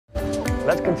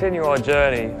Let's continue our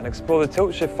journey and explore the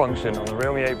tilt-shift function on the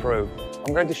Realme 8 Pro.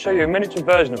 I'm going to show you a miniature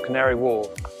version of Canary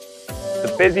Wharf,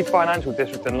 the busy financial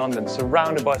district in London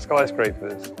surrounded by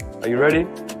skyscrapers. Are you ready?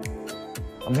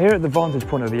 I'm here at the vantage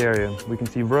point of the area. We can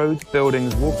see roads,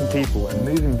 buildings, walking people and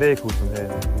moving vehicles from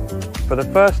here. For the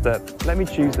first step, let me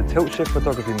choose the tilt-shift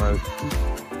photography mode.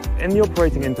 In the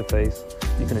operating interface,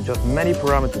 you can adjust many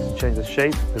parameters to change the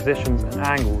shape, positions and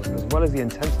angles, as well as the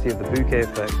intensity of the bokeh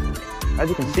effect. As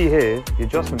you can see here, the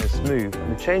adjustment is smooth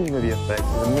and the changing of the effect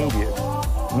is immediate.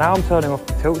 Now I'm turning off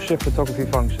the tilt-shift photography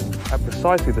function at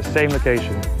precisely the same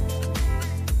location.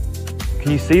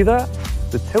 Can you see that?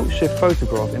 The tilt-shift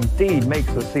photograph indeed makes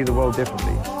us see the world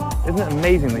differently. Isn't it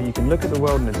amazing that you can look at the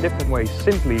world in a different way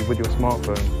simply with your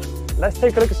smartphone? Let's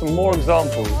take a look at some more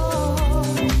examples.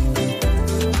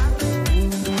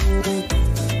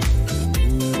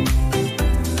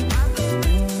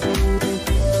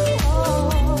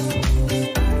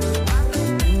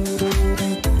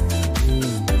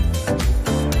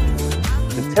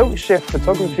 Tilt-shift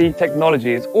photography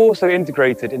technology is also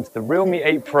integrated into the Realme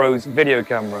 8 Pro's video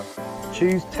camera.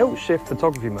 Choose tilt-shift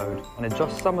photography mode and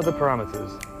adjust some of the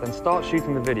parameters, then start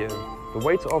shooting the video. The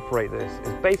way to operate this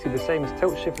is basically the same as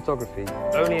tilt-shift photography,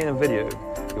 only in a video.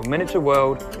 Your miniature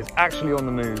world is actually on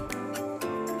the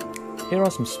move. Here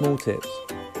are some small tips.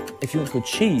 If you want to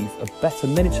achieve a better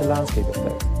miniature landscape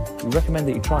effect, we recommend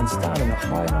that you try and stand in a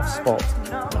high enough spot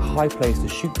and a high place to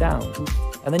shoot down,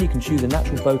 and then you can choose a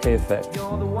natural bokeh effect.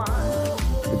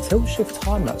 The tilt-shift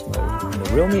time-lapse mode in the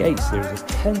Realme 8 series is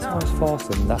 10 times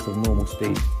faster than that of normal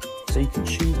speed, so you can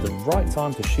choose the right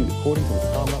time to shoot according to the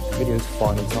time-lapse video's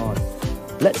final time.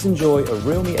 Let's enjoy a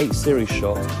Realme 8 series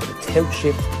shot of a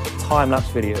tilt-shift time-lapse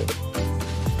video.